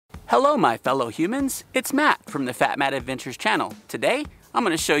Hello my fellow humans, it's Matt from the Fat Matt Adventures channel. Today, I'm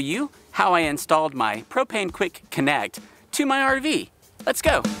going to show you how I installed my Propane Quick Connect to my RV. Let's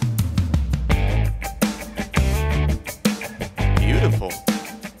go. Beautiful.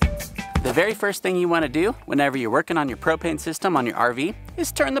 The very first thing you want to do whenever you're working on your propane system on your RV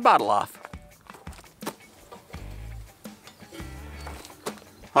is turn the bottle off.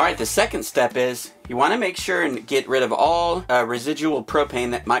 Alright, the second step is you want to make sure and get rid of all residual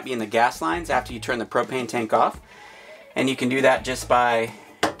propane that might be in the gas lines after you turn the propane tank off. And you can do that just by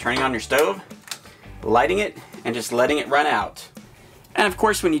turning on your stove, lighting it, and just letting it run out. And of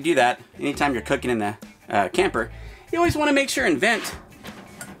course when you do that, anytime you're cooking in the camper, you always want to make sure and vent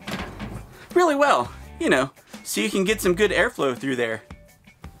really well, you know, so you can get some good airflow through there.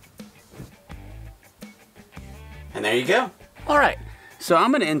 And there you go. Alright. So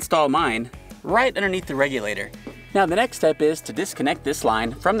I'm going to install mine right underneath the regulator. Now the next step is to disconnect this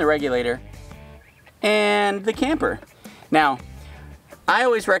line from the regulator and the camper. Now, I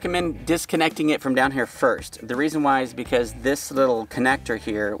always recommend disconnecting it from down here first. The reason why is because this little connector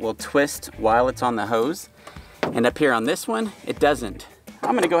here will twist while it's on the hose. And up here on this one, it doesn't.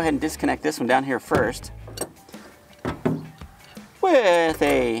 I'm going to go ahead and disconnect this one down here first with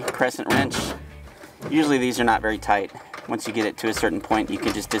a crescent wrench. Usually these are not very tight. Once you get it to a certain point, you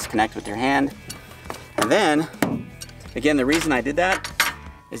can just disconnect with your hand. And then, again, the reason I did that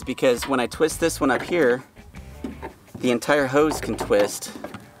is because when I twist this one up here, the entire hose can twist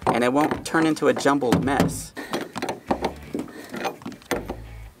and it won't turn into a jumbled mess.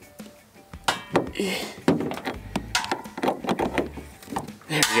 There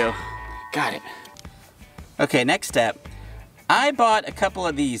we go. Got it. Okay, next step. I bought a couple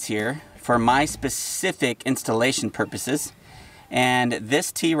of these here for my specific installation purposes. And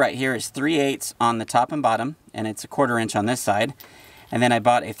this T right here is 3/8 on the top and bottom, and it's a 1/4 inch on this side. And then I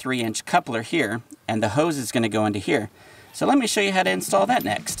bought a 3-inch coupler here, and the hose is going to go into here. So let me show you how to install that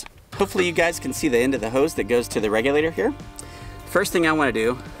next. Hopefully you guys can see the end of the hose that goes to the regulator here. First thing I want to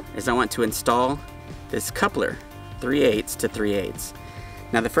do is I want to install this coupler, 3/8 to 3/8.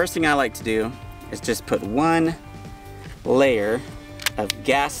 Now the first thing I like to do is just put one layer of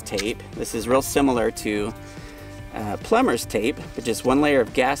gas tape. This is real similar to plumber's tape, but just one layer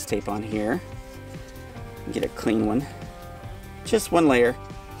of gas tape on here. Get a clean one. Just one layer.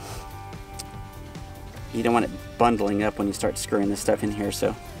 You don't want it bundling up when you start screwing this stuff in here,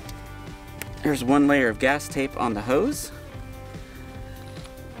 so there's one layer of gas tape on the hose.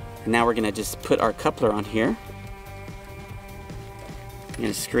 And now we're going to just put our coupler on here. I'm going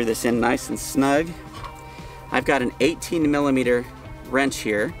to screw this in nice and snug. I've got an 18mm wrench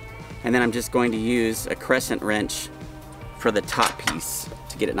here, and then I'm just going to use a crescent wrench for the top piece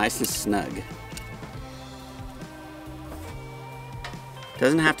to get it nice and snug.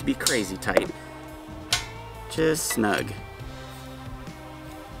 Doesn't have to be crazy tight, just snug.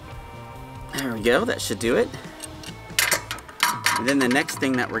 There we go, that should do it. And then the next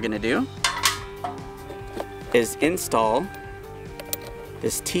thing that we're going to do is install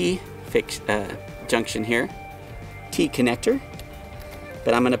this T junction here, T connector.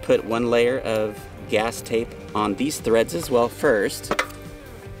 But I'm going to put one layer of gas tape on these threads as well first.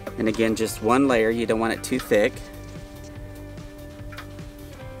 And again, just one layer, you don't want it too thick.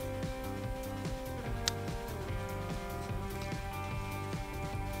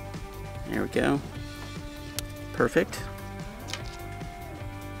 There we go. Perfect.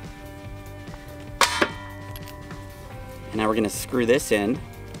 And now we're going to screw this in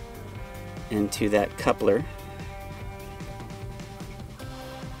into that coupler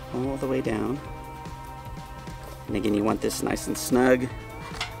all the way down. And again, you want this nice and snug.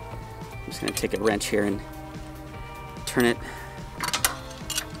 I'm just going to take a wrench here and turn it.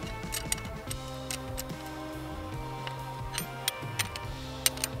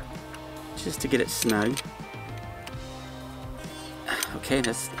 Just to get it snug. Okay,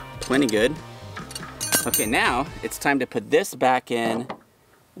 that's plenty good. Okay, now it's time to put this back in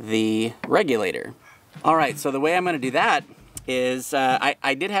the regulator. Alright, so the way I'm going to do that is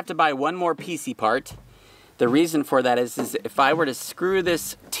I did have to buy one more PC part. The reason for that is if I were to screw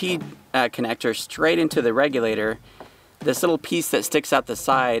this T connector straight into the regulator, this little piece that sticks out the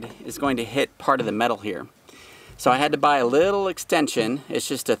side is going to hit part of the metal here. So I had to buy a little extension. It's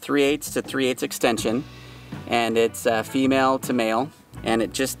just a 3/8 to 3/8 extension, and it's female to male, and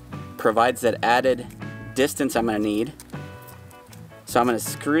it just provides that added distance I'm going to need. So I'm going to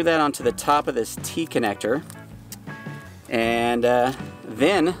screw that onto the top of this T connector, and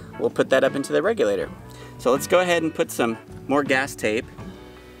then we'll put that up into the regulator. So let's go ahead and put some more gas tape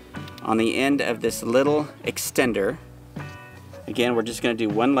on the end of this little extender. Again, we're just gonna do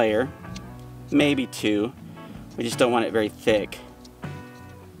one layer, maybe two. We just don't want it very thick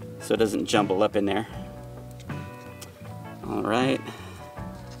so it doesn't jumble up in there. All right.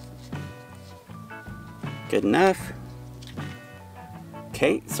 Good enough.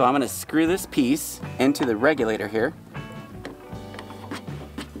 Okay, so I'm gonna screw this piece into the regulator here.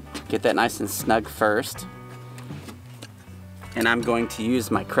 Get that nice and snug first. And I'm going to use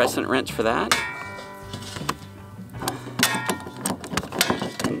my crescent wrench for that.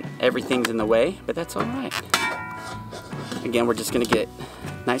 And everything's in the way, but that's all right. Again, we're just gonna get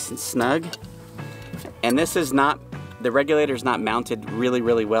nice and snug. And this is not, the regulator is not mounted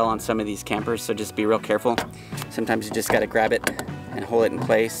really well on some of these campers, so just be real careful. Sometimes you just gotta grab it and hold it in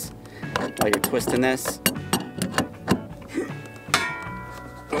place while you're twisting this.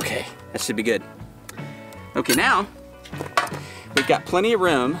 Okay, that should be good. Okay, now we've got plenty of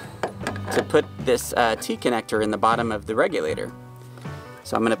room to put this T-connector in the bottom of the regulator.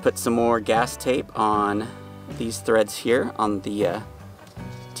 So I'm gonna put some more gas tape on these threads here on the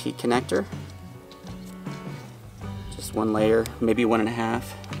T-connector. Just one layer, maybe 1.5.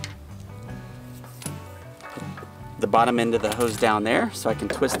 The bottom end of the hose down there so I can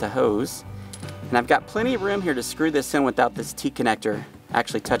twist the hose. And I've got plenty of room here to screw this in without this T-connector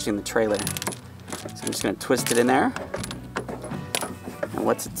actually touching the trailer. So I'm just gonna twist it in there. And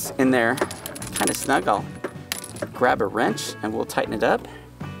once it's in there kind of snug, I'll grab a wrench and we'll tighten it up.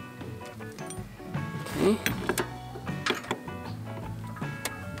 Okay.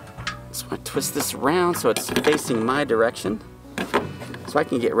 So I twist this around so it's facing my direction so I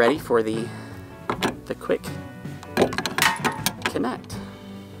can get ready for the quick connect.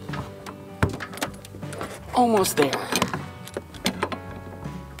 Almost there.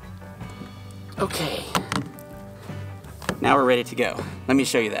 Okay. Now we're ready to go. Let me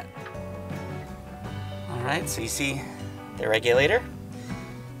show you that. All right, so you see the regulator.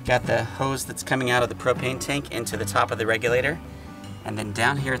 Got the hose that's coming out of the propane tank into the top of the regulator. And then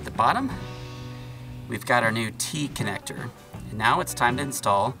down here at the bottom, we've got our new T connector. And now it's time to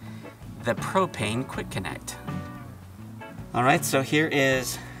install the propane quick connect. All right, so here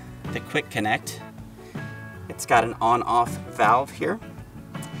is the quick connect. It's got an on-off valve here.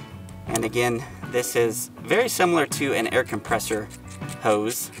 And again, this is very similar to an air compressor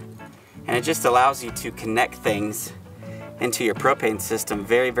hose. And it just allows you to connect things into your propane system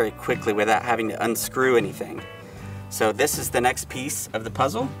very quickly without having to unscrew anything. So this is the next piece of the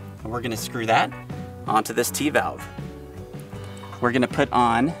puzzle, and we're gonna screw that onto this T-valve. We're gonna put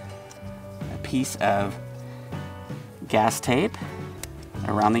on a piece of gas tape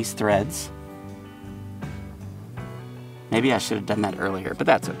around these threads. Maybe I should have done that earlier, but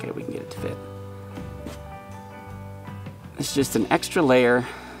that's okay, we can get it to fit. It's just an extra layer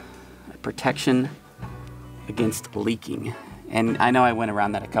of protection against leaking. And I know I went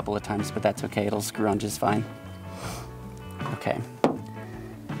around that a couple of times, but that's okay, it'll screw on just fine. Okay,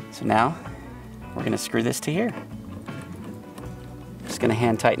 so now we're gonna screw this to here. Just gonna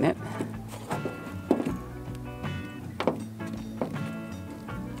hand tighten it.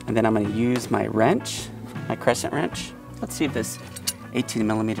 And then I'm gonna use my wrench, my crescent wrench. Let's see if this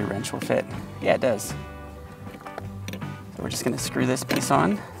 18mm wrench will fit. Yeah, it does. So we're just gonna screw this piece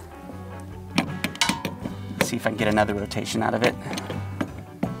on. See if I can get another rotation out of it.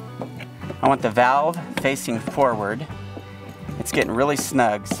 I want the valve facing forward. It's getting really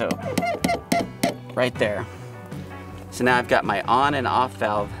snug, so right there. So now I've got my on and off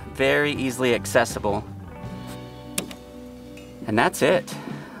valve very easily accessible. And that's it.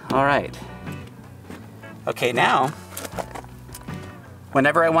 All right. Okay, now,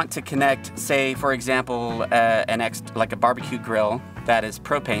 whenever I want to connect, say for example, like a barbecue grill that is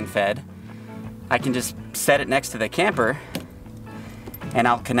propane fed, I can just set it next to the camper and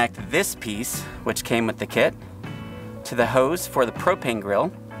I'll connect this piece, which came with the kit, to the hose for the propane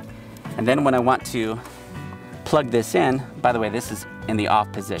grill. And then when I want to plug this in, by the way, this is in the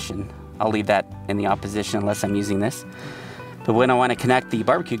off position. I'll leave that in the off position unless I'm using this. But when I want to connect the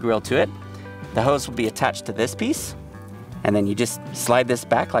barbecue grill to it, the hose will be attached to this piece. And then you just slide this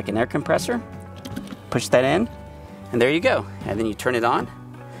back like an air compressor, push that in, and there you go. And then you turn it on,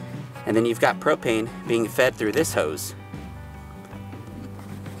 and then you've got propane being fed through this hose.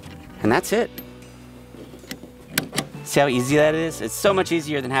 And that's it. See how easy that is? It's so much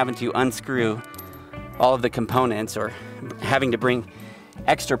easier than having to unscrew all of the components or having to bring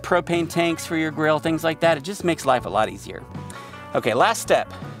extra propane tanks for your grill, things like that. It just makes life a lot easier. Okay, last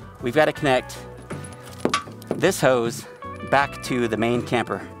step. We've got to connect this hose back to the main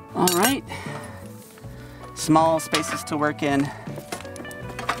camper. All right. Small spaces to work in.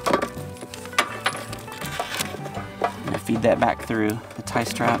 feed that back through the tie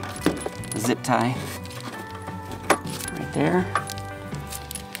strap, the zip tie, right there.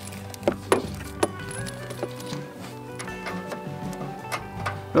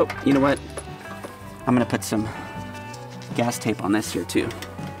 Oh, you know what? I'm gonna put some gas tape on this here too.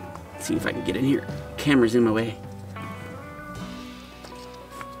 Let's see if I can get in here. Camera's in my way.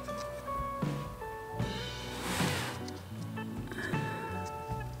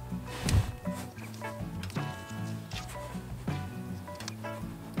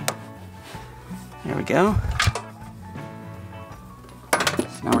 There we go.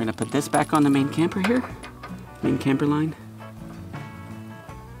 So now we're gonna put this back on the main camper here, main camper line.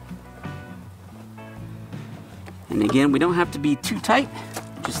 And again, we don't have to be too tight,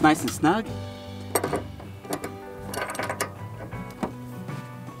 just nice and snug.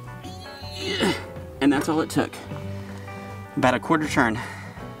 And that's all it took. About a quarter turn.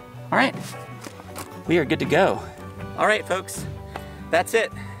 All right, we are good to go. All right, folks, that's it.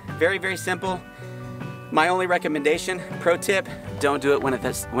 Very, very simple. My only recommendation, pro tip, don't do it when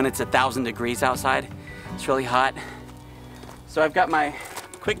it's 1,000 degrees outside. It's really hot. So I've got my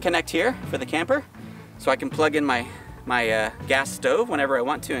quick connect here for the camper, so I can plug in my gas stove whenever I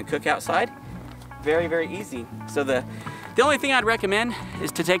want to and cook outside. Very, very easy. So the only thing I'd recommend is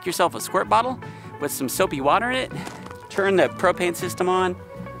to take yourself a squirt bottle with some soapy water in it, turn the propane system on,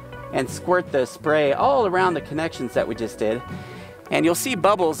 and squirt the spray all around the connections that we just did. And you'll see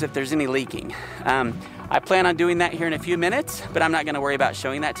bubbles if there's any leaking. I plan on doing that here in a few minutes, but I'm not gonna worry about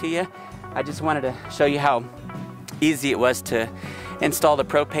showing that to you. I just wanted to show you how easy it was to install the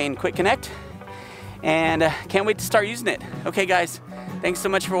Propane Quick Connect. And can't wait to start using it. Okay guys, thanks so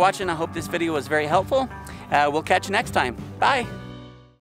much for watching. I hope this video was very helpful. We'll catch you next time. Bye.